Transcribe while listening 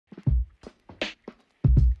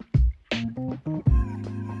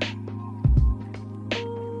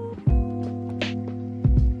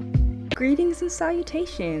Greetings and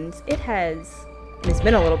salutations. It's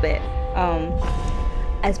been a little bit.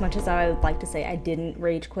 As much as I would like to say I didn't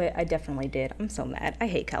rage quit, I definitely did. I'm so mad. I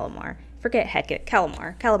hate Calamar. Forget Hecate.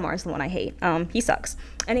 Calamar. Calamar is the one I hate. He sucks.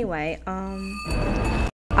 Anyway,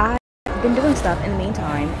 I've been doing stuff in the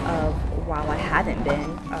meantime of while I haven't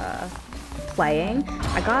been playing.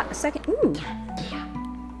 I got a second. Ooh.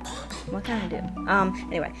 What can I do?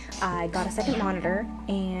 Anyway, I got a second monitor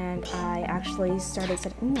and I actually started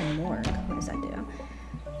setting. Ooh, morgue. What does that do?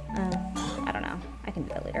 I don't know. I can do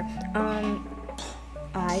that later.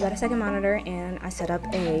 I got a second monitor and I set up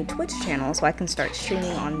a Twitch channel so I can start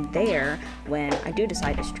streaming on there when I do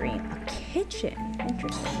decide to stream. A kitchen.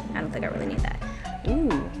 Interesting. I don't think I really need that.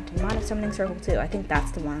 Ooh, demonic summoning circle too. I think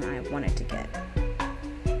that's the one I wanted to get.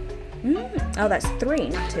 Oh, that's 3,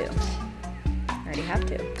 not 2. I already have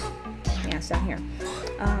 2. Yeah, it's down here.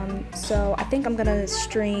 So I think I'm gonna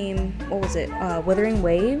stream, what was it? Withering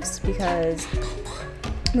Waves, because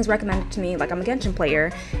it was recommended to me. Like, I'm a Genshin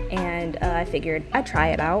player, and I figured I'd try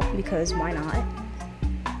it out, because why not?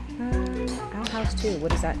 Outhouse 2,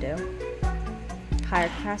 what does that do? Higher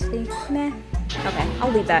capacity? Meh. Okay,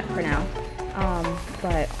 I'll leave that for now.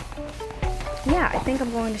 But yeah, I think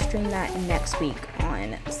I'm going to stream that next week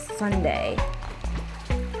on Sunday.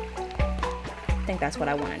 I think that's what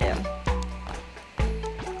I want to do.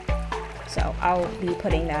 So I'll be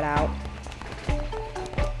putting that out.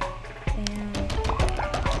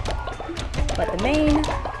 But the main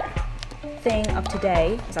thing of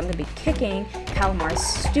today is I'm going to be kicking Calamar's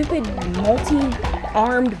stupid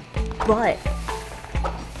multi-armed butt.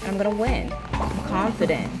 And I'm going to win. I'm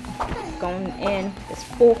confident. Going in with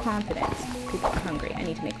full confidence. People are hungry. I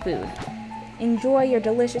need to make food. Enjoy your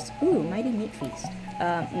delicious... Ooh, mighty meat feast.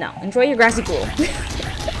 No. Enjoy your grassy pool.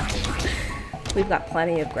 We've got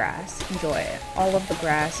plenty of grass. Enjoy it. All of the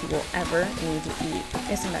grass you will ever need to eat.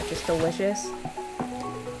 Isn't that just delicious?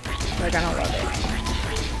 We're gonna love it.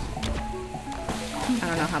 I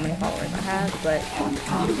don't know how many followers I have, but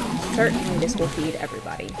certainly this will feed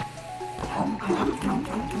everybody.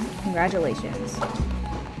 Congratulations.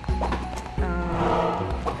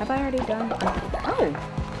 Have I already done? Oh!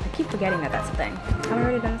 I keep forgetting that that's a thing. Have I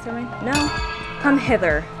already done a survey? No? Come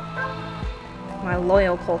hither, my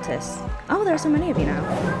loyal cultists. Oh, there are so many of you now.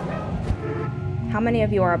 How many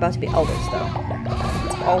of you are about to be elders, though?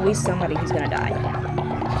 It's always somebody who's gonna die.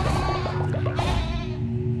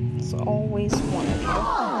 It's always one of you.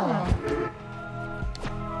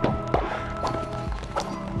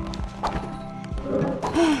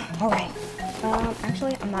 Alright.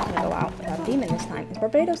 Actually, I'm not gonna go out without Demon this time. Is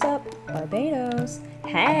Barbados up? Barbados.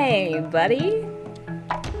 Hey, buddy.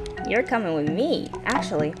 You're coming with me.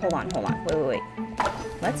 Actually, hold on. Wait.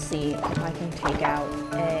 Let's see if I can take out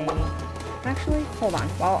a... Actually, hold on.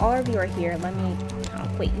 While all of you are here, let me... Oh,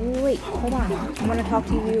 wait. Hold on. I want to talk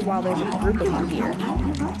to you while there's a group of you here.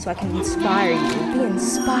 So I can inspire you. Be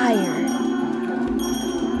inspired.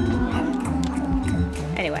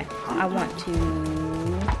 Anyway, I want to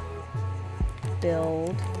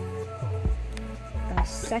build a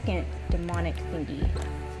second demonic thingy.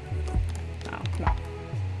 Oh, come on.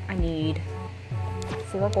 I need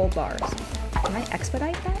 4 gold bars. Can I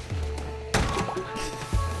expedite that?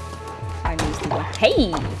 I use the one.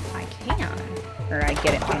 Hey! I can. Or I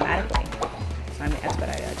get it automatically. So I'm gonna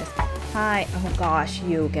expedite it. Just hi. Oh gosh,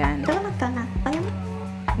 you again.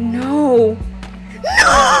 No!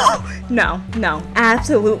 No!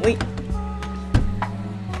 Absolutely.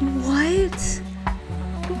 What?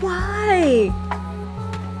 Why?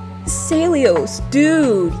 Celios,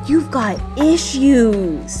 dude, you've got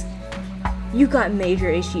issues. You've got major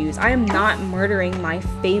issues. I am not murdering my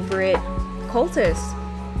favorite cultist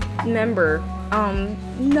member.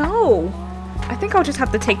 No. I think I'll just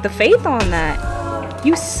have to take the faith on that.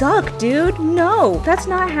 You suck, dude. No, that's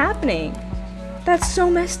not happening. That's so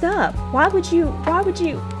messed up. Why would you?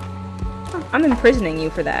 I'm imprisoning you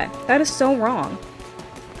for that. That is so wrong.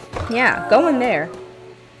 Yeah, go in there.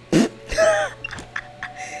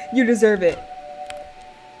 You deserve it.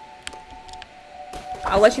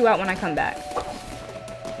 I'll let you out when I come back.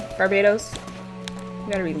 Barbados,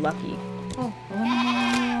 you gotta be lucky.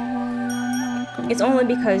 It's only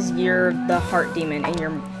because you're the heart demon and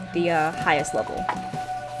you're the highest level.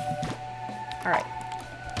 Alright.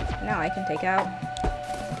 Now I can take out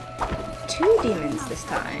 2 demons this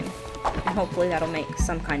time. And hopefully that'll make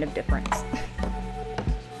some kind of difference.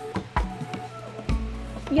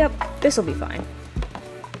 Yep, this'll be fine.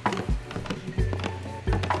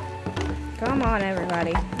 Come on,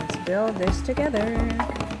 everybody. Let's build this together.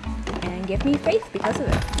 And give me faith because of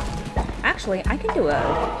it. Actually, I can do a...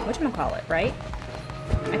 whatchamacallit, right?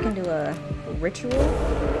 I can do a ritual.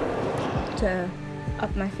 to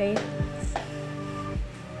up my faith.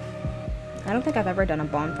 I don't think I've ever done a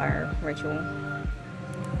bonfire ritual.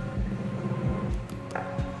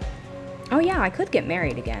 Oh yeah, I could get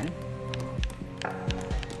married again.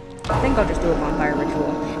 I think I'll just do a bonfire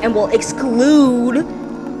ritual. And we'll exclude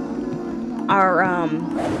our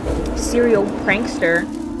serial prankster.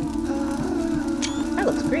 That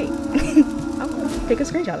looks great. I'll take a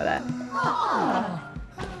screenshot of that.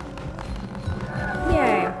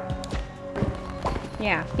 Yay.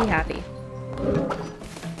 Yeah, be happy.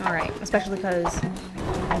 Alright, especially because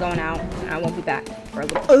I'm going out and I won't be back for a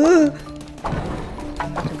little.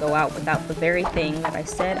 I'm about to go out without the very thing that I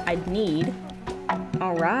said I'd need.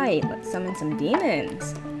 Alright, let's summon some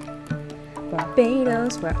demons.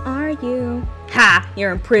 Barbados, where are you? Ha! You're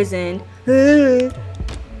imprisoned. It's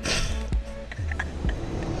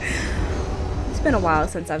been a while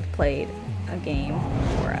since I've played a game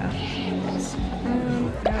for this.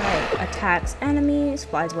 Alright, attacks enemies,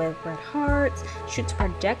 flies away with red hearts, shoots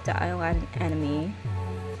projectile at an enemy.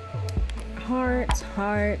 Hearts.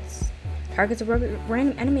 Targets a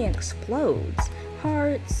random enemy and explodes.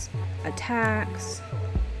 Hearts, attacks,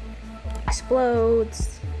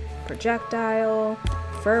 explodes, projectile,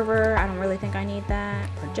 fervor. I don't really think I need that.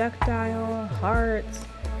 Projectile, hearts.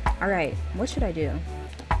 Alright, what should I do?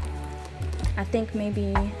 I think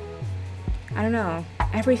maybe, I don't know,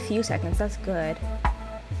 every few seconds, that's good.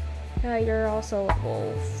 You're also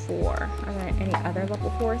level 4. Are there any other level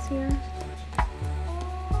 4s here?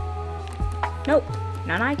 Nope,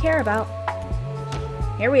 none I care about.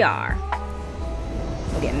 Here we are.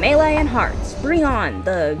 We'll get melee and hearts. Bring on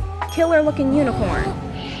the killer looking unicorn.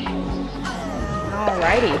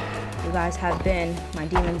 Alrighty, you guys have been my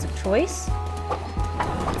demons of choice.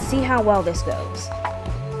 Let's see how well this goes.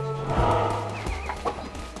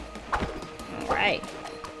 Alright,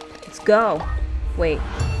 let's go. Wait,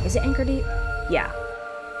 is it anchor deep? Yeah.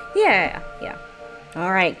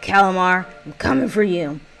 Alright, Calamar, I'm coming for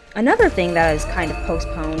you. Another thing that has kind of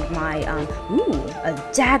postponed my,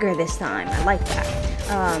 a dagger this time, I like that,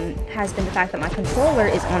 has been the fact that my controller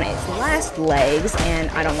is on its last legs, and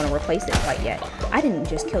I don't want to replace it quite yet. I didn't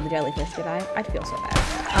just kill the jellyfish, did I? I'd feel so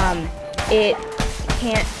bad. It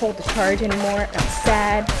can't hold the charge anymore. That's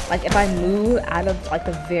sad. Like, if I move out of, like,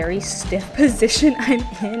 the very stiff position I'm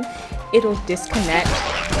in, it'll disconnect,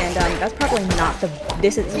 and that's probably not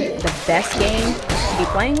this isn't the best game to be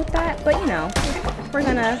playing with that, but you know, we're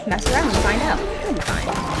gonna mess around and find out. It'll be fine.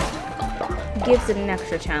 Gives it an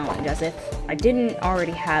extra challenge, as if I didn't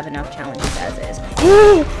already have enough challenges as is.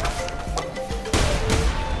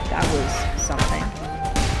 That was something.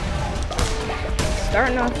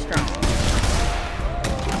 Starting off strong.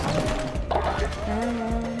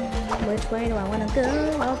 Which way do I want to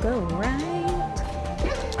go? I'll go right.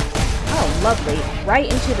 Oh, lovely.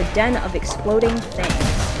 Right into the den of exploding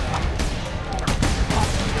things.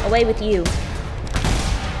 Away with you.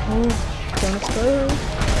 Oh, don't explode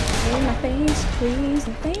in my face, please,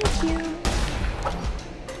 and thank you.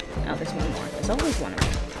 Oh, there's one more. There's always one of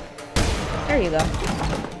them. There you go.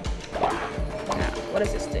 Now, what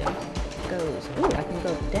does this do? It goes. Ooh, I can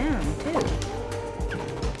go down, too.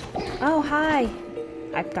 Oh, hi.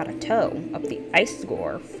 I've got a toe up the ice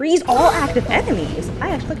score. Freeze all active enemies. I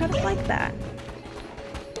actually kind of like that.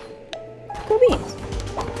 Cool beans.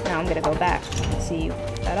 Now I'm gonna go back and see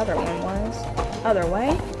what that other one was. Other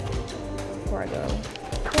way. Before I go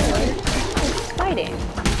forward. Fighting.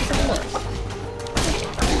 Of course.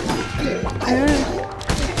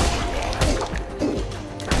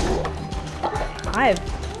 I've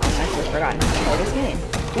actually forgotten how to play this game.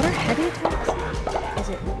 What are heavy attacks? Is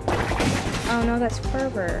it... Oh no, that's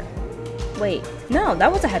fervor. Wait, no,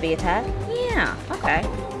 that was a heavy attack. Yeah, okay.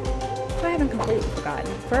 So I haven't completely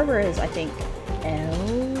forgotten. Fervor is, I think,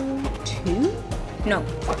 L2? No,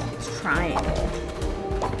 it's triangle.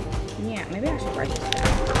 Yeah, maybe I should write this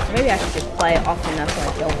down. Or maybe I should just play it often enough so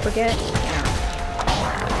I don't forget.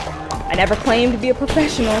 I never claimed to be a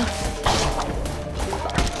professional.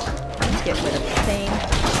 Let's get rid of the thing.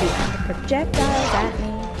 Shoot the projectiles at me.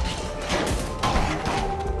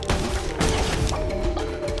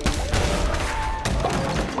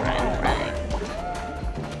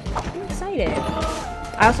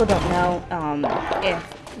 I also don't know if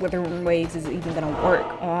Withering Waves is even going to work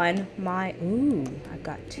on my... Ooh, I've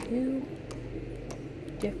got 2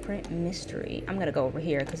 different mystery. I'm going to go over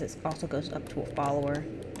here because it also goes up to a follower.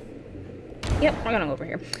 Yep, we're going to go over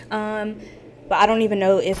here. But I don't even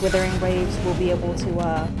know if Withering Waves will be able to... Ooh,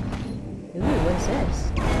 what is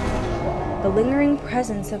this? The lingering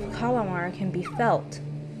presence of Calamar can be felt.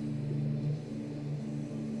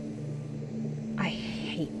 I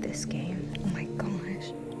hate this game. Oh my gosh.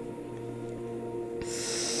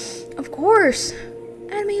 course!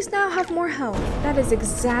 Enemies now have more health. That is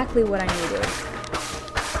exactly what I needed.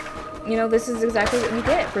 You know, this is exactly what you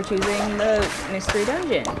get for choosing the mystery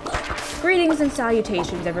dungeon. Greetings and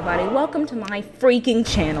salutations, everybody. Welcome to my freaking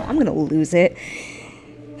channel. I'm gonna lose it.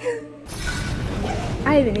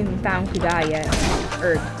 I haven't even found Kudai yet.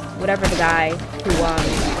 Or whatever the guy who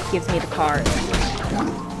gives me the card. I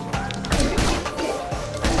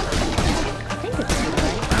think it's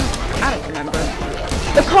Kudai. I don't remember.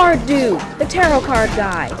 The card dude! The tarot card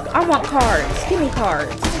guy! I want cards! Give me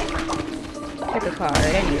cards! Pick a card,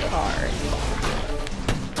 any card.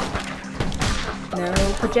 No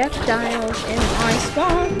projectiles in my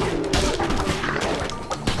swamp!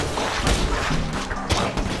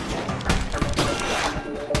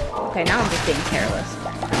 Okay, now I'm just being careless.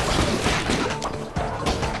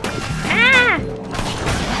 Ah!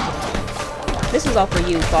 This is all for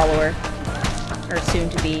you, follower. Or soon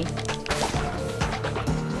to be.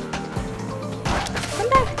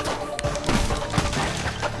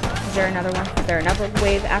 Is there another one? Is there another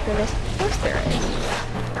wave after this? Of course there is.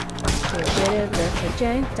 Get rid of the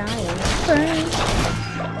projectiles first.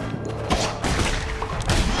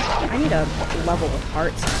 I need a level with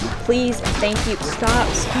hearts. Please and thank you. Stop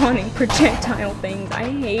spawning projectile things. I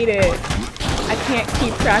hate it. I can't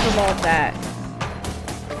keep track of all of that.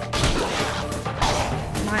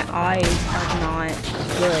 My eyes are not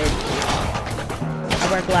good. I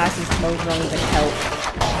wear glasses, those don't even help.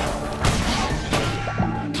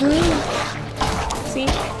 See?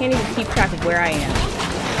 Can't even keep track of where I am.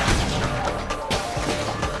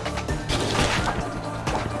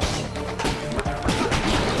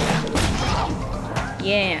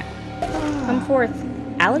 Yeah. Come forth.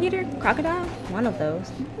 Alligator? Crocodile? One of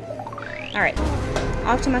those. Alright.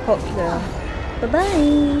 Off to my cult you go.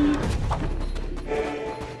 Bye-bye!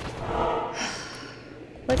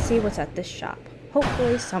 Let's see what's at this shop.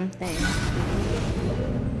 Hopefully something.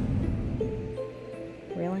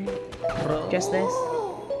 Really? Just this?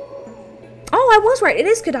 Oh, I was right. It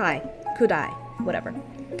is Kudai. Kudai. Whatever.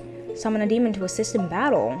 Summon a demon to assist in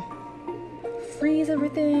battle. Freeze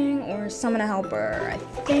everything or summon a helper. I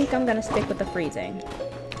think I'm gonna stick with the freezing.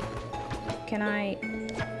 Can I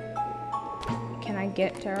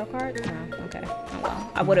get tarot cards? No. Okay. Oh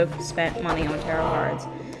well. I would have spent money on tarot cards.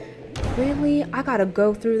 Really? I gotta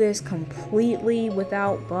go through this completely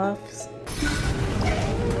without buffs?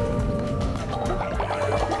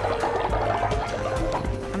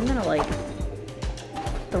 I'm gonna, like,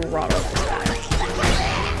 throttle this guy.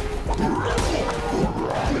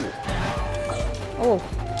 Oh,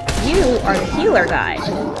 you are the healer guy.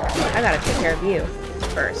 I gotta take care of you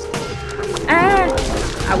first. Ah!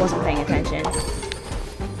 I wasn't paying attention.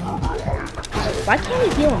 Why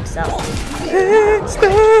can't he heal himself?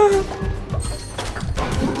 Stop!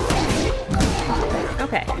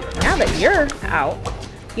 Okay, now that you're out,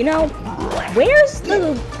 you know, where's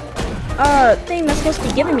the thing that's supposed to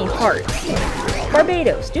be giving me hearts?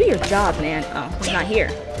 Barbados, do your job, man. Oh, he's not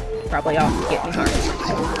here. Probably off to get me hearts.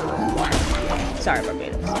 Sorry,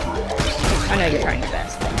 Barbados. I know you're trying your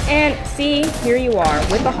best. And see, here you are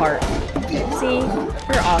with a heart. See,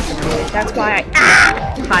 you're awesome, dude. That's why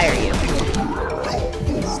I hire you.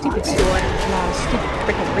 Stupid sword, long, stupid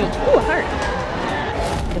freaking reach. Ooh, a heart.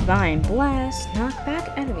 Divine Blast, knock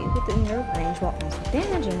back enemies within your range while also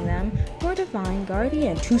damaging them. Or Divine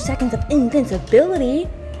Guardian, 2 seconds of invincibility.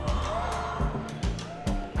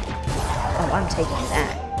 Oh, I'm taking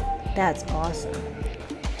that. That's awesome.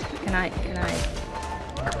 Can I?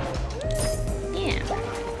 Yeah.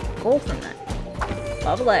 Gold from that.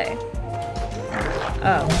 Lovely.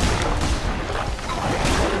 Oh.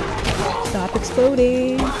 Stop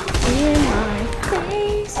exploding in my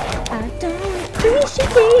face. I don't appreciate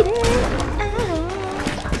it at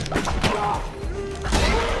all.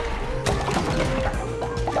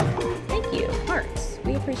 Thank you. Hearts.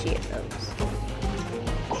 We appreciate those. I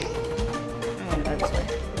want to go this way.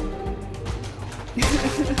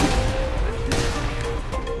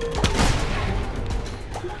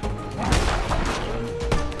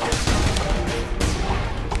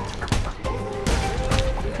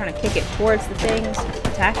 Trying to kick it towards the things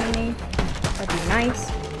attacking me. That'd be nice.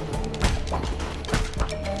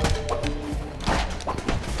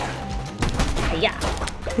 Yeah.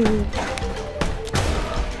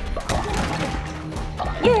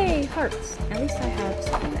 Yay, hearts. At least I have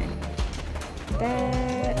something.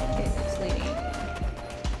 That is leading.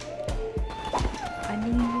 I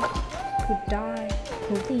need to die.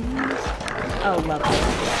 Please. Oh, lovely.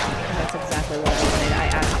 That's exactly what I wanted. I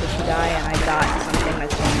asked for to die and I got something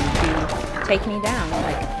that's going to take me down,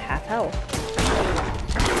 like half health.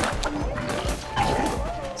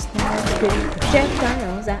 Snare Shooting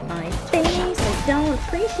projectiles at my face. I don't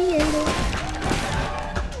appreciate it.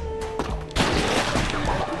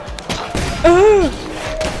 Ugh!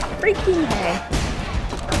 Freaking hey.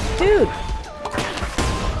 Dude!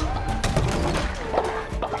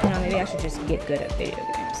 You know, maybe I should just get good at video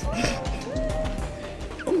games.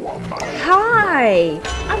 Hi!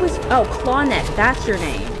 Oh, Clawneck, that's your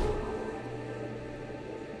name.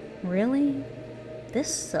 Really?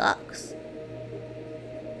 This sucks.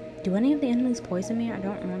 Do any of the enemies poison me? I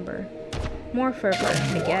don't remember. More fervor,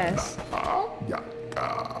 I guess.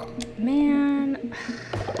 Man.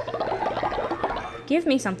 Give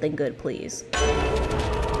me something good, please.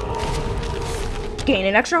 Gain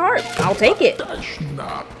an extra heart. I'll take it.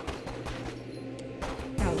 Now,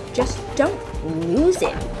 just don't lose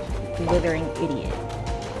it, withering idiot.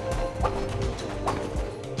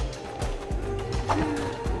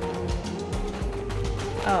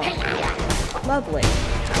 Oh, lovely.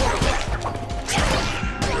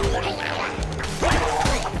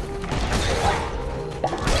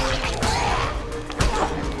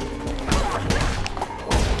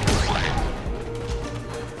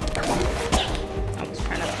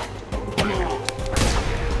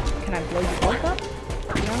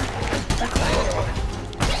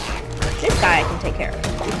 I can take care of.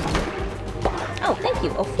 Oh, thank you.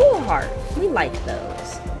 A full heart. We like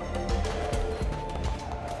those.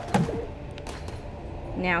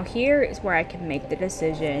 Now here is where I can make the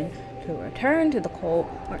decision to return to the cult.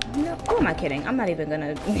 Or, no, who am I kidding? I'm not even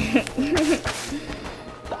gonna.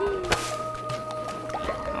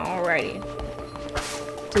 Alrighty.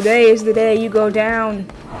 Today is the day you go down,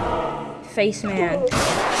 face man.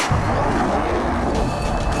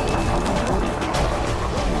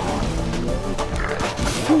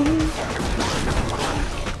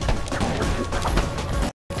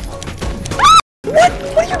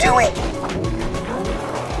 What are you doing?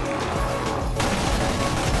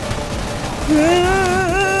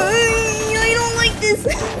 I don't like this.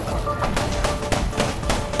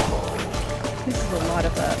 This is a lot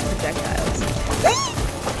of projectiles.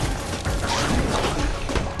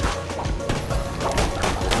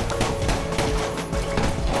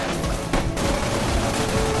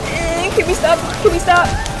 Can we stop? Can we stop?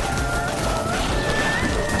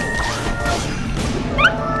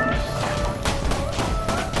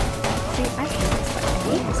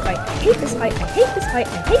 I hate this fight, I hate this fight, I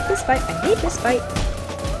hate this fight, I hate this fight.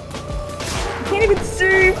 I can't even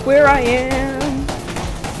see where I am.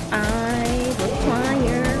 I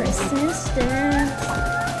require assistance.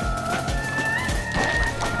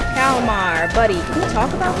 Kalmar, buddy, can we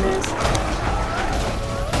talk about this?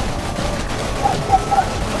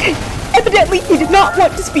 Evidently, he did not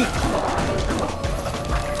want to speak.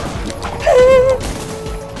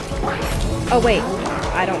 Oh wait,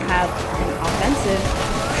 I don't have an offensive.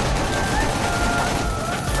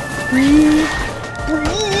 Breathe.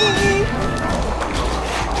 Breathe.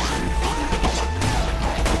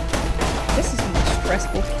 This is the most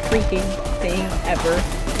stressful freaking thing ever.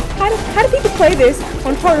 How do people play this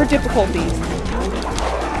on harder difficulties?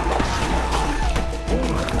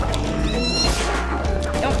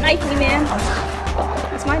 Don't knife me, man.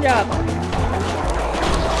 That's my job.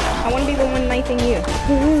 I want to be the one knifing you.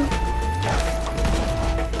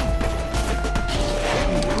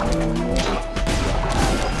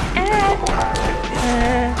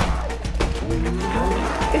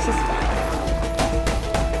 This is fine.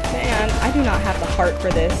 Man, I do not have the heart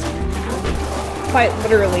for this. Quite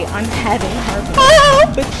literally, I'm having heart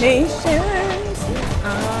palpitations.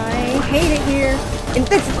 I hate it here.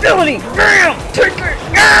 Invincibility! Damn! Take it!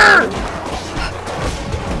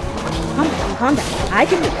 Calm down. I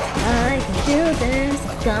can do this. I can do this.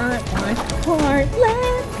 I've got one heart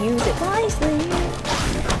left. Use it wisely.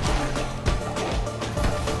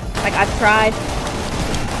 Like, I've tried.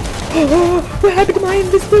 Oh, what happened to my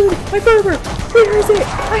invisibility? My fervor! Where is it?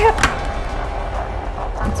 I have...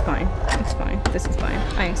 It's fine. It's fine. This is fine.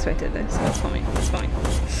 I expected this. It's fine. It's fine.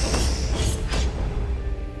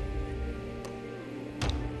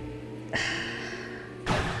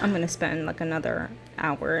 I'm gonna spend like another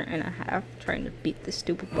hour and a half trying to beat this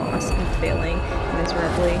stupid boss and failing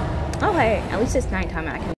miserably. Oh hey, at least it's nighttime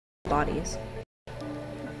and I can bodies.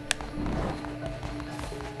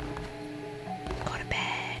 Go to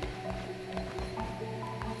bed.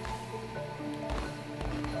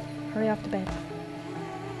 Hurry off to bed.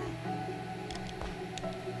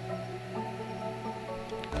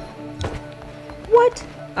 What?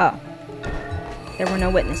 Oh. There were no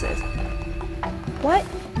witnesses. What?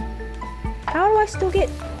 How do I still get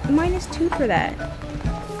 -2 for that?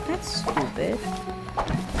 That's stupid.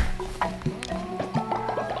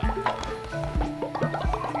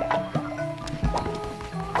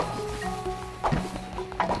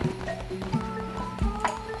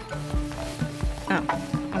 Oh,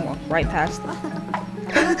 I'm walking right past.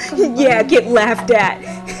 Yeah, get laughed at.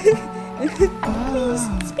 Please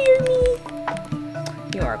spare me.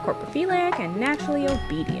 You are corpophiliac and naturally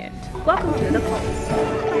obedient. Welcome to the cult.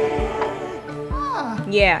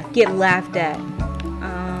 Yeah, get laughed at.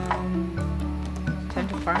 Time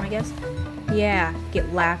to farm, I guess. Yeah,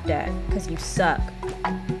 get laughed at because you suck.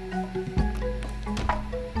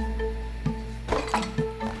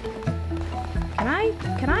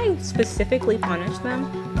 Can I specifically punish them?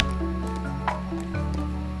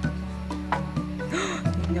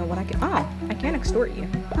 You know what I can? Oh, I can extort you.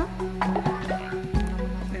 Huh?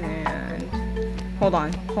 And hold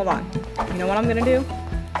on. You know what I'm gonna do?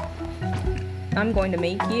 I'm going to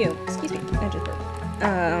make you. Excuse me. I just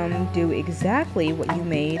burped. Do exactly what you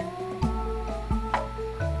made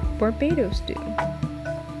Barbados do.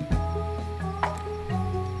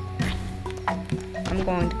 I'm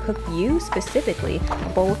going to cook you specifically a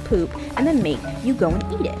bowl of poop and then make you go and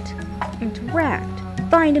eat it. Interact.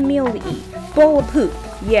 Find a meal to eat. Bowl of poop.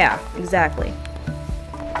 Yeah, exactly.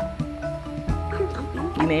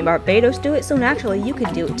 You made Barbados do it, so naturally you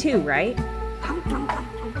could do it too, right?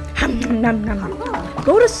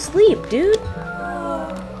 Go to sleep, dude.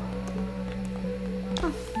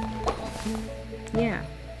 Yeah.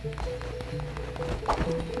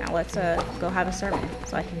 Now let's go have a sermon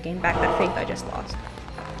so I can gain back that faith I just lost.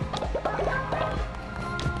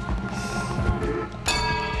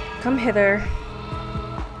 Come hither.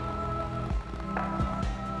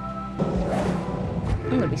 I'm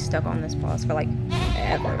gonna be stuck on this pause for like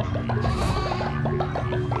ever.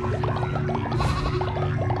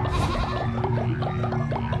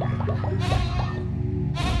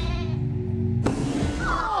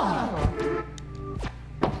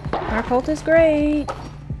 Our cult is great.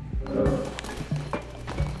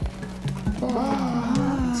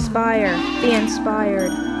 Inspire. Be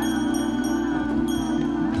inspired.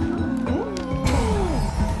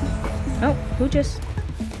 Oh, who just...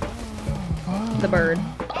 The bird.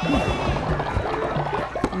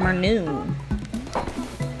 Marnoon.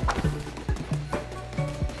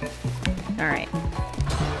 Alright.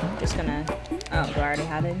 Just gonna... Oh, do I already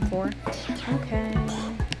have it in 4? Okay.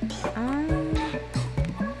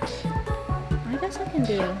 I guess I can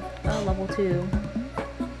do level 2.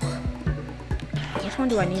 Which one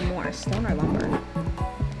do I need more? Stone or lumber?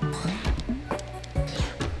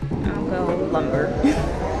 I'll go lumber.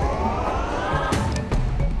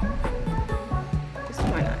 Just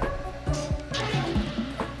why not?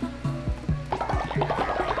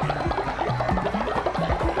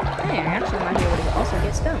 Hey, I actually might be able to also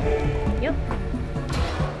get stone. Yep.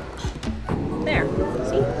 There.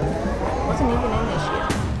 See? Wasn't even an issue.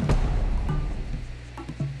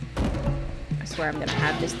 I swear I'm gonna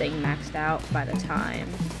have this thing maxed out by the time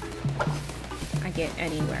I get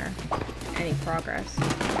anywhere. Any progress.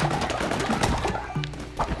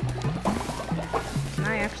 Can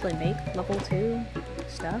I actually make level 2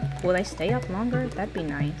 stuff? Will they stay up longer? That'd be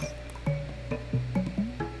nice.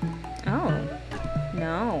 Oh.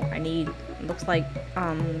 No, I need, looks like,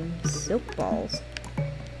 silk balls.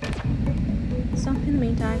 So, in the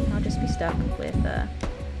meantime, I'll just be stuck with,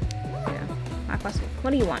 my question.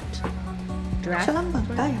 What do you want? Draft?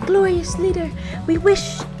 Glorious leader, we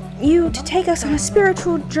wish you to take us on a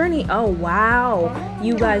spiritual journey. Oh, wow.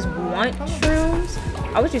 You guys want shrooms?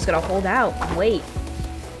 I was just gonna hold out and wait.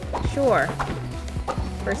 Sure.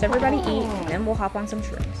 First, everybody eat, and then we'll hop on some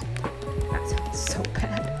shrooms. That sounds so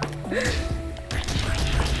bad.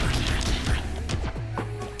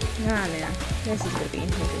 Ah, man. This is gonna be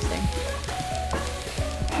interesting.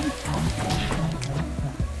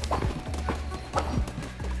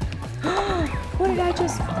 What did I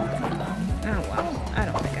just... Oh, well. I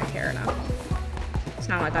don't think I care enough. It's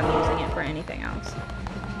not like I'm using it for anything else.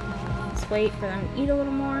 Let's wait for them to eat a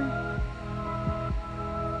little more.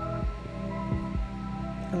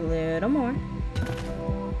 A little more.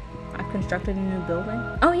 I've constructed a new building.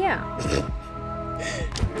 Oh, yeah.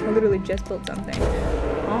 I literally just built something.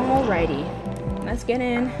 Alrighty. Let's get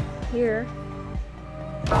in here.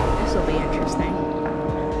 This will be interesting.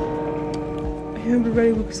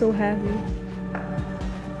 Everybody looks so happy.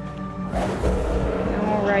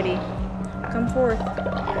 Alrighty. Come forth.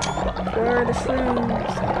 Where are the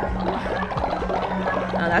shrooms?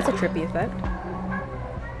 Oh, that's a trippy effect.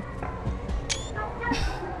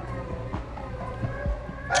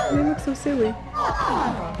 They look so silly.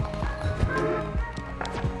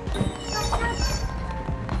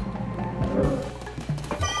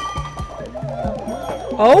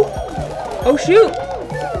 Oh? Oh shoot!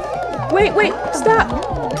 Wait, wait! Stop!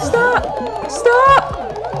 Stop! Stop!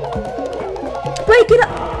 Wait, get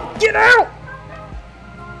up! Get out!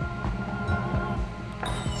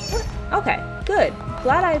 Okay, good.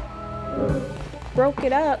 Glad I broke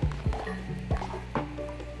it up.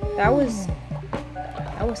 That was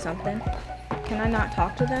something. Can I not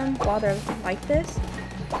talk to them while they're like this?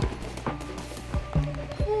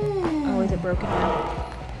 Oh, is it broken now?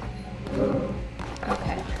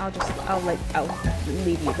 Okay, I'll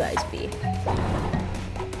leave you guys be.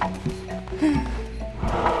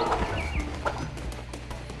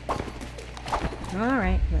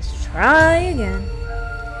 Alright, let's try again.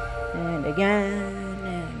 And again,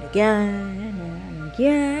 and again, and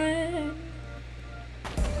again.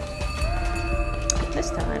 This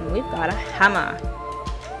time, we've got a hammer.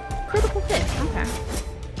 Critical hit, okay.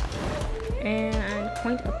 And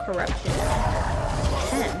point of corruption.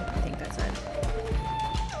 10, I think that said.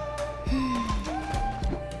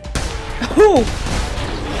 Oh!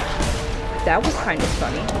 That was kind of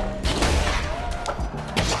funny.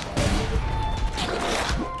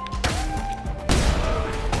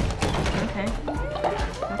 Okay.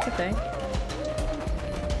 That's a thing.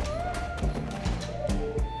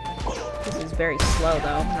 This is very slow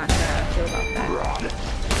though. I'm not sure how I feel about that.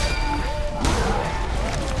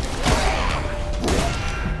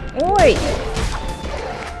 Oi!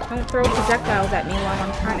 Don't throw projectiles at me while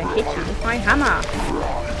I'm trying to hit you with my hammer.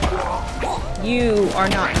 You are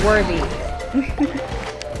not worthy.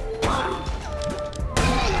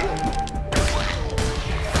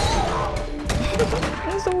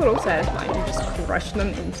 It's a little satisfying to just crush them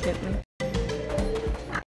instantly.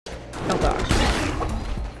 Oh gosh.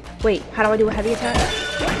 Wait, how do I do a heavy attack?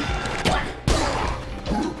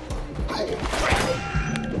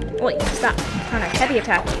 Wait, stop. I'm trying to heavy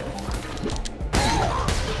attack you.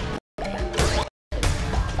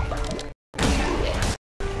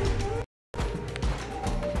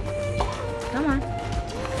 Come on.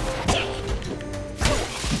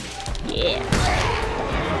 Yeah.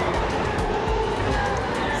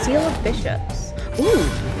 Seal of Bishops. Ooh,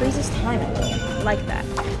 freezes time a little. I like that.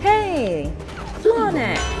 Hey!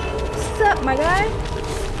 Flaunet! What's up, my guy?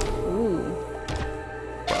 Ooh.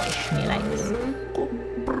 He likes.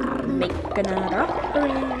 Make another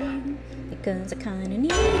offering because I kinda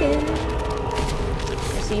need it.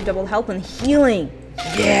 Receive double health and healing.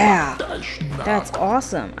 Yeah! That's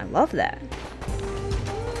awesome. I love that.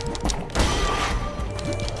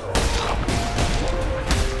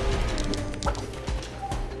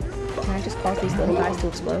 Can I just cause these little guys to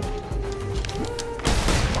explode?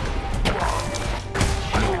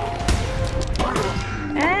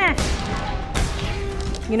 Ah!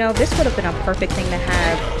 You know, this would have been a perfect thing to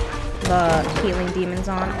have the healing demons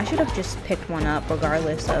on. I should have just picked one up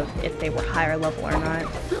regardless of if they were higher level or not.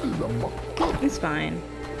 It's fine.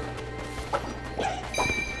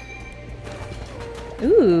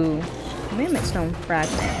 Ooh, Mammoth Stone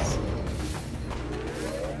fragments.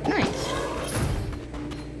 Nice.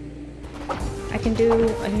 I can do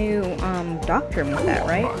a new doctrine with that,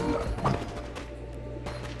 right?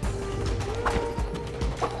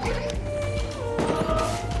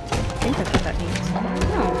 I think that's what that means.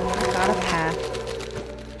 Oh, I got a path.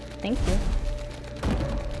 Thank you.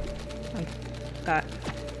 I've got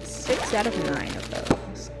 6 out of 9 of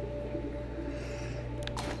those.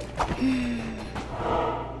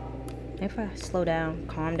 If I slow down,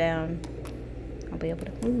 calm down, I'll be able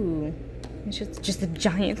to. Ooh, it's just a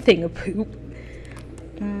giant thing of poop.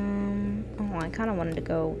 Oh, I kind of wanted to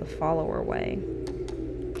go the follower way.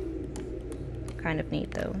 Kind of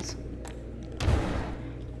need those.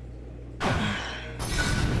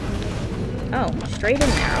 Oh, straight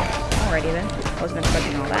and narrow. Alrighty then. Wasn't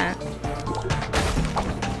expecting all that.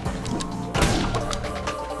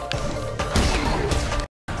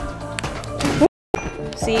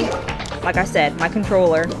 See, like I said, my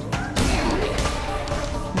controller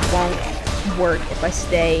won't work if I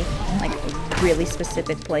stay like a really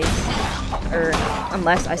specific place, or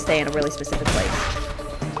unless I stay in a really specific place.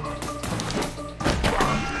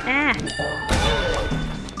 Ah!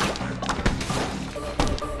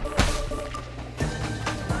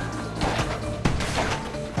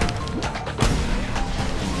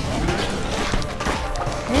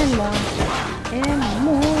 And more. And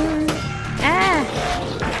more. Ah!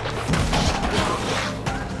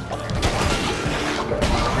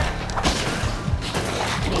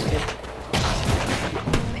 I need to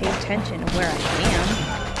pay attention to where I am.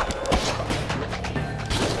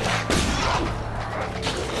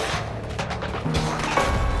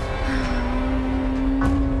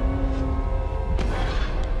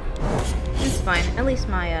 It's fine. At least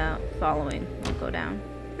my following won't go down.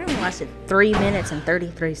 It only lasted 3 minutes and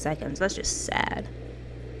 33 seconds. That's just sad.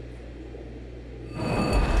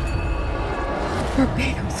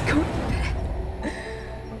 Barbados, go to bed.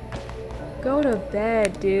 Go to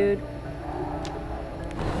bed, dude.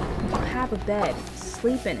 don't have a bed.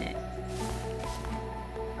 Sleep in it.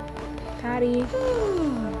 Patty.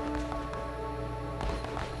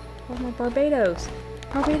 Oh my Barbados.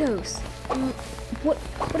 Barbados. What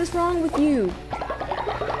is wrong with you?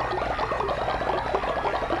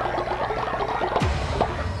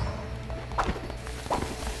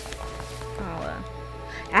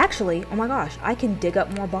 Actually, oh my gosh, I can dig up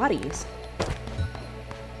more bodies.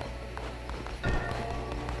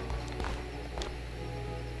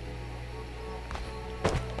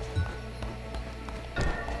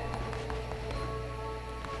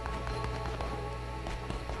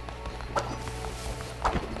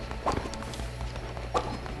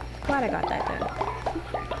 Glad I got that done.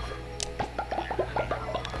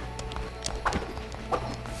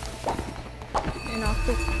 And off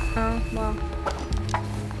the, well,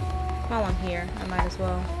 while I'm here, I might as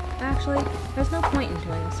well. Actually, there's no point in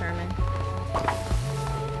doing a sermon.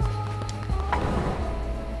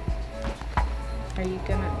 Are you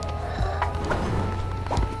gonna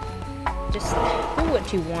just do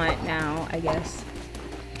what you want now, I guess?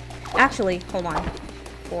 Actually, hold on.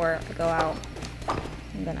 Before I go out,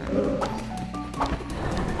 I'm gonna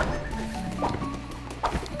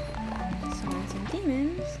summon some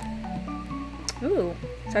demons. Ooh,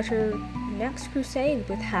 start your next crusade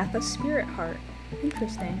with half a spirit heart.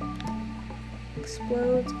 Interesting.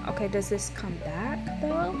 Explodes. Okay, does this come back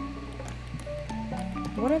though?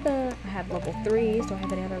 What are the... I have level 3s. Do I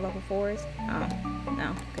have any other level 4s? Oh,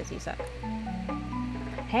 no, because you suck.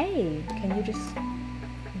 Hey, can you just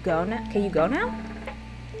go now? Can you go now?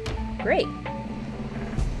 Great.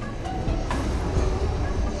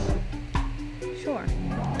 Sure. Is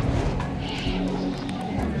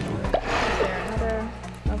there another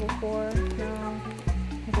level 4? No.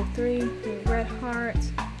 Level 3, 3 red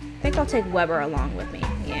hearts. I think I'll take Weber along with me.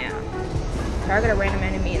 Yeah. Target a random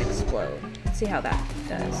enemy and explode. Let's see how that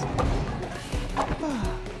does.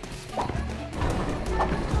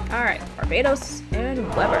 Alright, Barbados and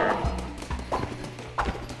Weber.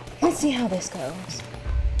 Let's see how this goes.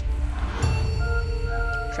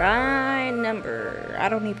 Try number. I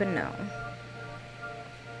don't even know.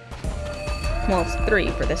 Well, it's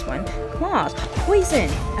 3 for this one. Claws. Poison.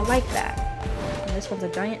 I like that. And this one's a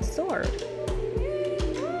giant sword.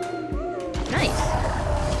 Nice.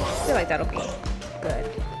 I feel like that'll be good.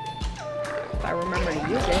 If I remember to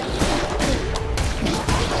use it.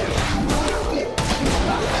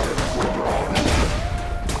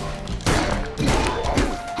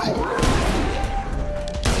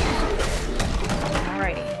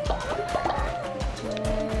 Alrighty.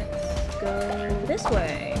 Let's go this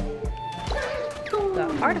way. The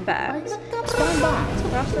artifacts. Spawn bombs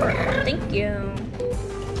across the road. Thank you.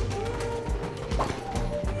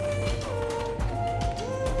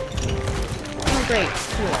 Oh great,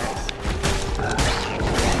 healers.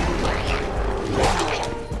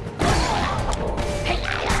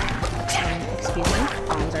 Excuse me,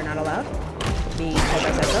 bombs are not allowed. Because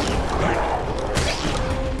I said so.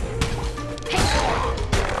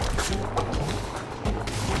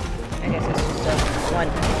 I guess it's just a one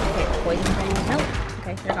hit poison thing. Nope.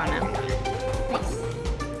 Okay, they're gone now. Nice.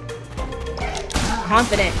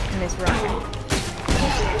 Confident in this run.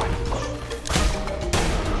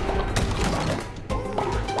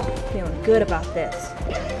 Feeling good about this.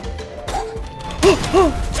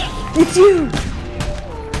 It's you!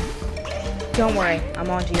 Don't worry, I'm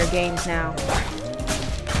onto your games now.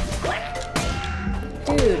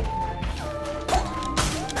 Dude.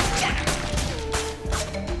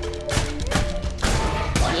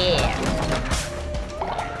 Yeah.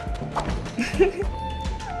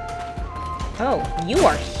 Oh, you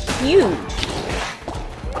are huge.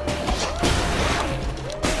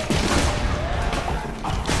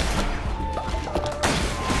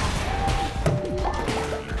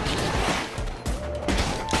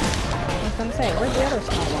 Say, where's the other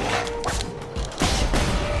small one?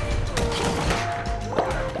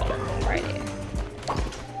 Right here.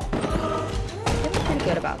 Feeling pretty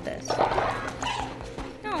good about this.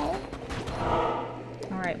 No.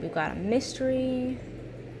 Alright, we've got a mystery.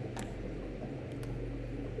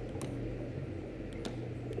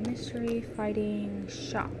 Mystery fighting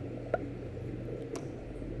shop.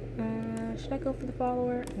 Should I go for the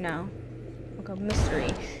follower? No. I'll go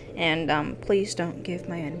mystery. And please don't give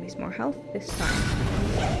my enemies more health this time.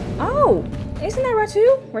 Oh! Isn't that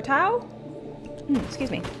Ratau?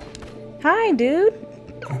 Excuse me. Hi, dude.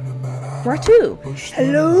 Ratau.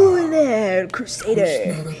 Hello there,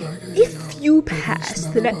 Crusader. If you pass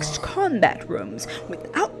the next combat rooms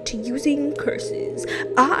without using curses,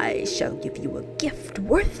 I shall give you a gift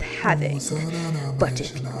worth having. But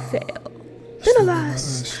if you fail, then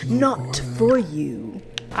alas, not for you.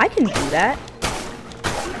 I can do that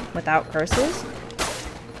without curses.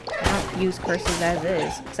 I don't use curses as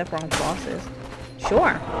is, except for on bosses.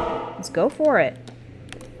 Sure, let's go for it.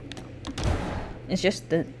 It's just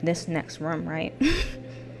this next room, right?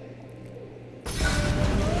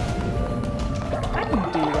 I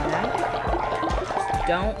can do that. Just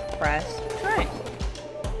don't press try.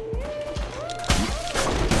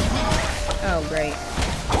 Oh, great.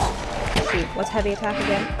 Let's see, what's heavy attack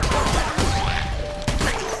again?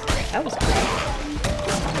 Nice. That was great.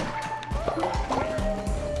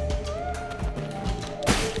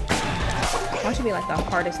 That should be like the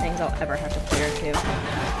hardest things I'll ever have to clear too.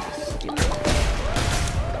 Stupid.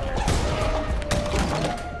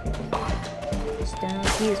 Just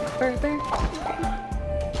don't use my further.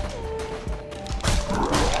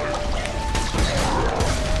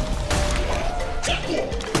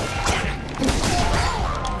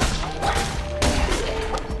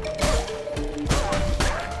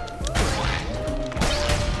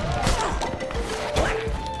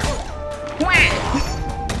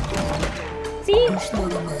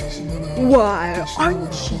 Why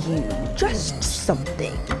aren't you just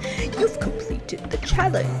something? You've completed the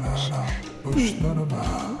challenge.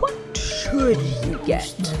 What should you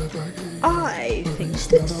get? I think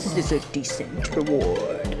this is a decent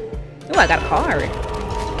reward. Ooh, I got a card.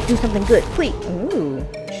 Do something good, please. Ooh,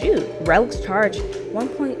 shoot. Relics charge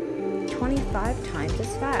 1.25 times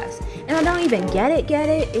as fast. And I don't even get it.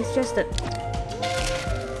 It's just a...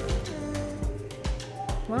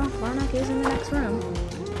 Well, why not use in the next room?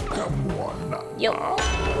 Yo.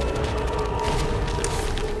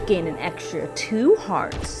 Gain an extra 2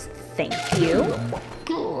 hearts. Thank you.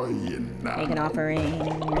 Make an offering.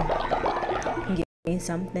 Give me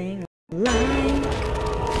something like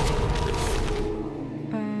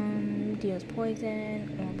deals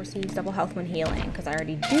poison or receives double health when healing, because I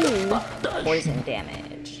already do poison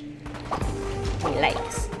damage.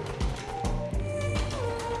 Yikes.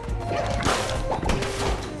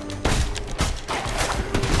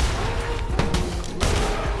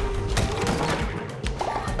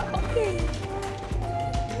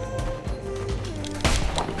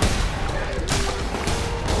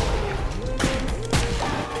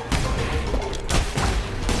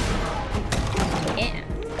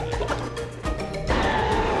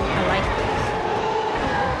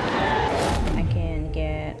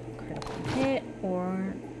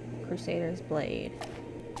 Crusader's Blade.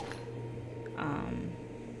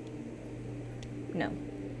 No.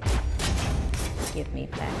 Give me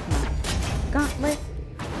back my gauntlet.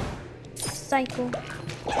 Cycle.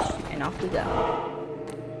 And off we go.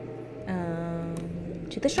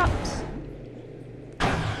 To the shops.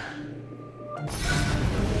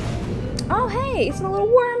 Oh hey, it's the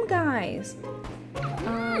little worm guys.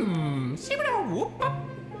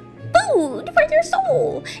 Food for your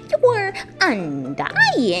soul, your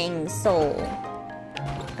undying soul.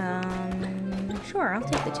 Sure, I'll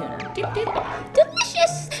take the tuna.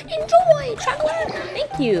 Delicious! Enjoy, traveler!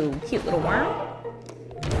 Thank you, cute little worm.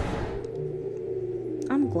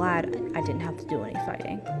 I'm glad I didn't have to do any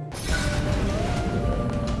fighting.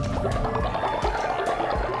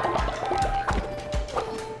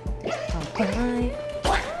 Okay.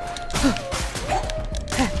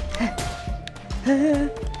 I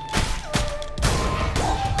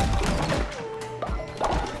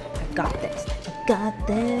got this. I got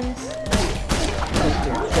this. Oh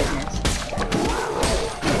dear goodness.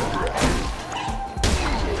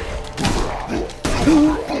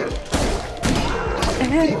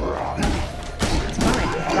 It's fine. I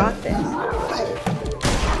got this.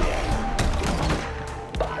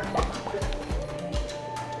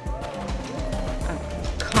 I'm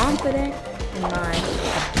confident in my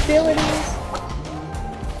abilities.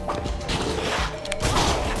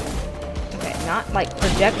 Okay, not like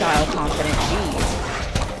projectile confident, jeez.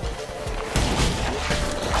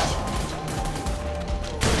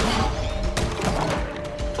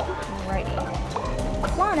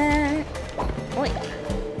 Alrighty. Wanna? Oi.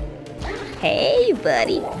 Hey,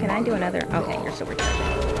 buddy. Can I do another? Okay, you're super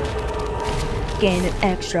charged. Gain an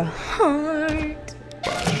extra heart.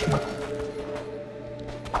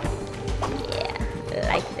 Yeah,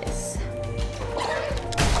 like this.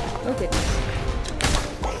 Oh goodness.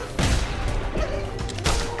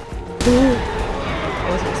 Ooh. I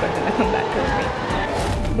wasn't expecting that to come back towards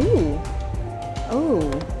me. Ooh. Oh.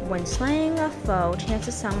 When slaying a foe, chance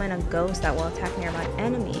to summon a ghost that will attack nearby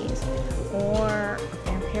enemies. Or a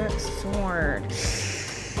vampiric sword.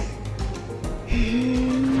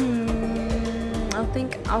 I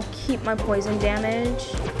think I'll keep my poison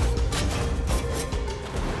damage.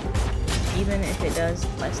 Even if it does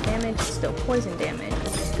less damage, it's still poison damage,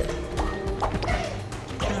 which is good.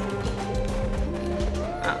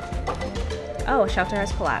 Oh, a shelter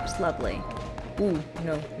has collapsed. Lovely. Ooh,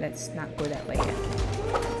 no, let's not go that way yet.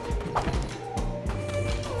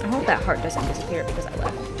 I hope that heart doesn't disappear because I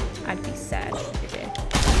left. I'd be sad if it did.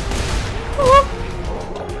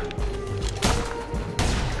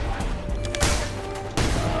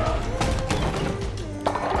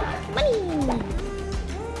 Money!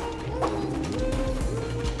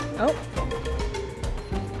 Oh.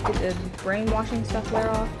 Did the brainwashing stuff wear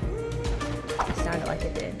off? It sounded like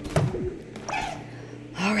it did.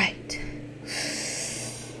 Alright.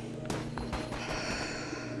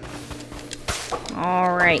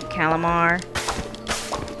 Alright, Calamar.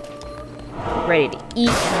 Ready to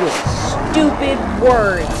eat with stupid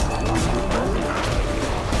words.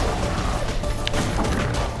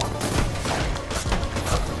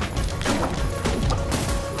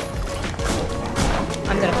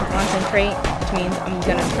 I'm gonna concentrate, which means I'm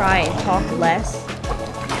gonna try and talk less.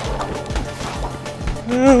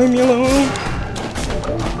 Leave me alone.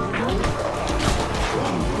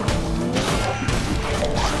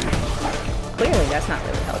 Clearly, that's not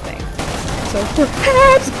really helping. So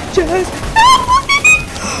perhaps just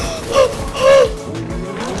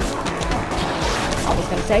I was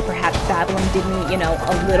gonna say perhaps babbling did me, you know,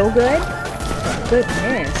 a little good. But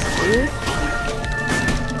goodness, dude.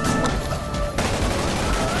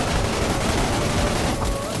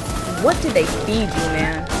 What did they feed you,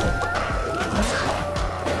 man?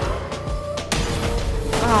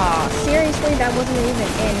 Aw, seriously, that wasn't even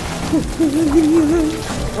in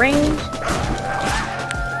range.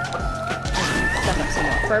 Suck up some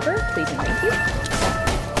more fervor, please and thank you.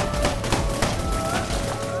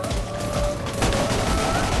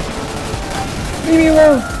 Leave me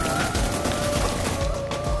alone.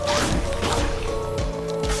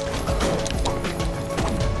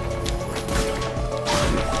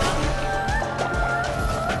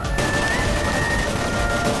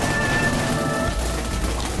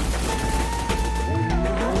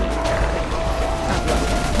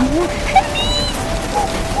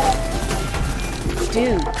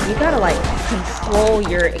 Dude, you gotta like control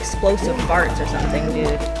your explosive farts or something,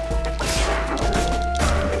 dude.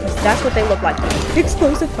 'Cause that's what they look like.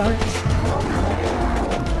 Explosive farts.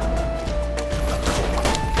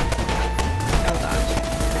 Oh gosh.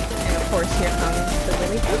 And of course here comes the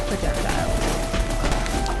really big projectile.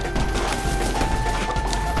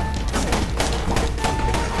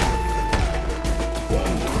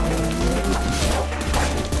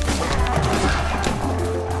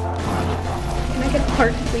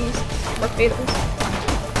 Heart, please. More fatals.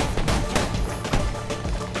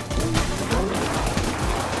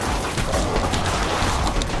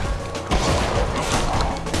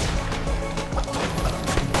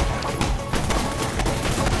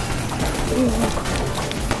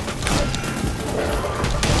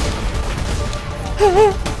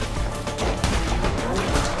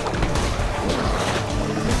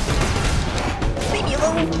 Leave me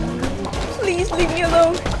alone. Please leave me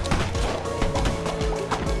alone.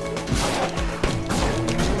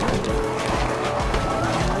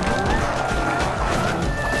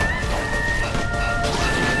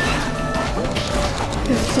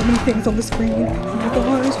 There's so many things on the screen. Oh my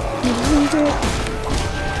gosh, you lose it.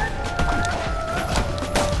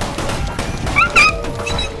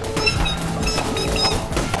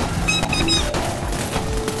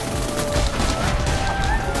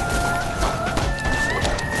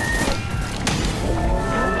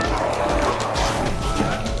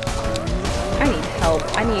 I need help.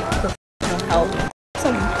 I need professional help.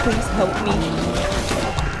 Someone please help me.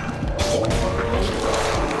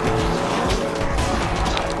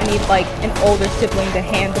 I need like an older sibling to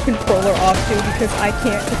hand the controller off to because I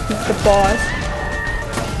can't defeat the boss.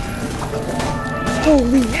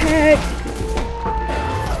 Holy heck!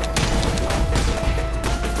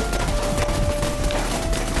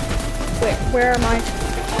 Where are my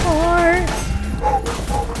hearts?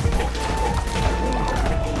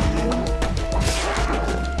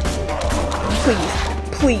 Please,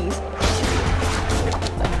 please.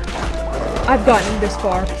 I've gotten this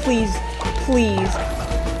far. Please, please.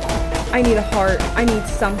 I need a heart. I need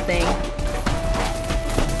something.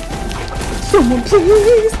 Someone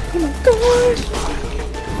please! Oh my gosh!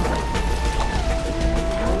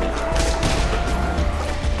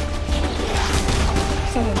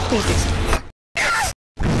 Someone please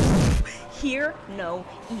hear no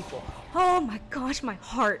evil. Oh my gosh, my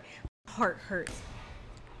heart hurts.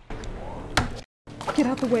 Get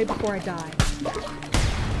out the way before I die.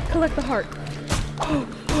 Collect the heart.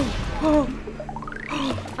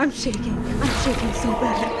 I'm shaking so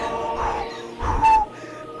bad.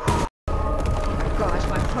 Oh gosh,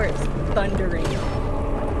 my heart's thundering.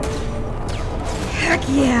 Heck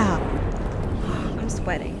yeah!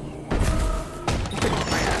 sweating. I'm putting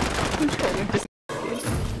my controller just.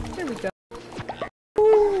 There we go.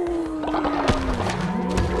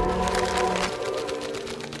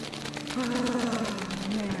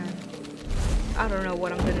 Man. I don't know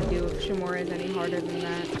what I'm gonna do if Shimura is any harder than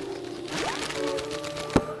that.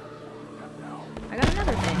 I got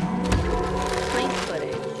another thing. Plank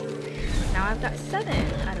footage. Now I've got 7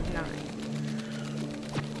 out of 9.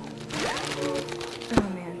 Oh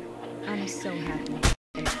man, I'm so happy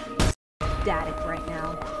and ecstatic right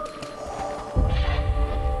now.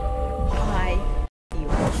 I feel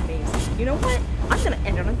amazing. You know what? I'm gonna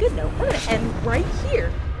end on a good note. I'm gonna end right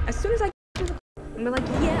here. As soon as I get to the I'm like,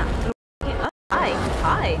 yeah.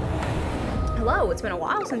 Hi. Hello, it's been a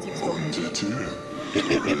while since you've spoken to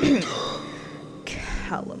me.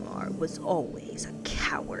 Calamar was always a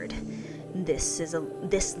coward. This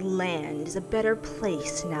land is a better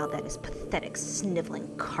place now that his pathetic, sniveling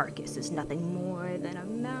carcass is nothing more than a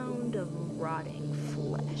mound of rotting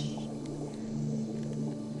flesh.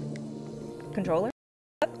 Controller?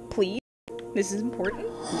 Please? This is important?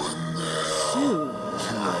 Soon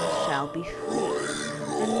I shall be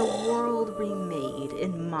free, and the world remade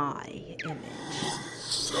in my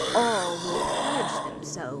image. All will pledge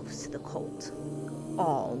themselves to the cult.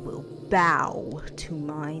 All will bow to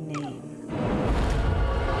my name.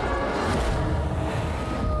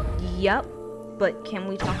 Yup, but can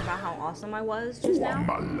we talk about how awesome I was just now?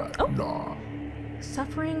 Oh.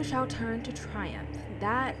 Suffering shall turn to triumph.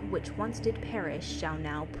 That which once did perish shall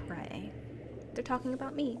now pray. They're talking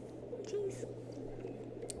about me. Jeez.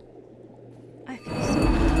 I feel so good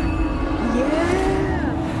right now.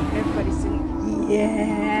 Yeah! Everybody's singing.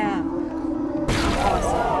 Yeah! I'm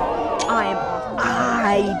awesome. I am awesome.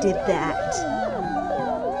 I did that.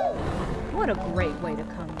 What a great way to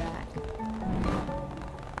come back.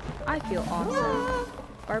 I feel awesome.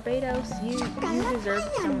 Barbados, you deserve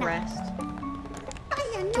some rest.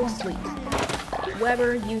 Go sleep.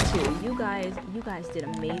 Weber, you too. You guys did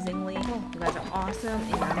amazingly. You guys are awesome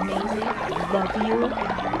and amazing. I love you.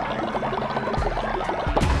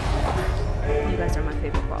 You guys are my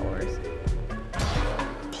favorite followers.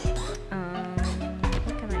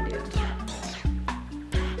 What can I do?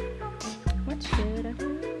 What should I do?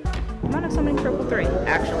 I might have summoning triple 3.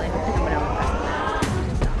 Actually, I think I'm gonna invest in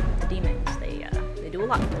that. The demons, they do a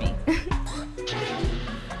lot for me.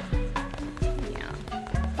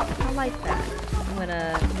 I like that. I'm gonna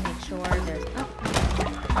make sure there's. Oh,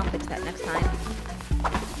 I'll fix that next time.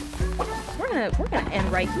 We're gonna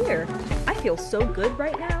end right here. I feel so good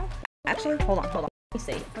right now. Actually, hold on. Let me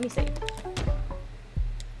save.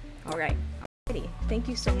 All right. Alrighty. Thank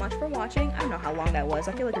you so much for watching. I don't know how long that was.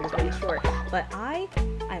 I feel like it was really short, but I'm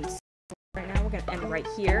so right now. We're gonna end right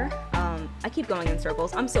here. I keep going in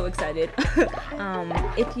circles. I'm so excited.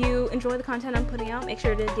 If you enjoy the content I'm putting out, make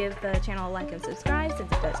sure to give the channel a like and subscribe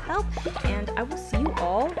since it does help. And I will see you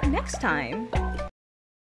all next time.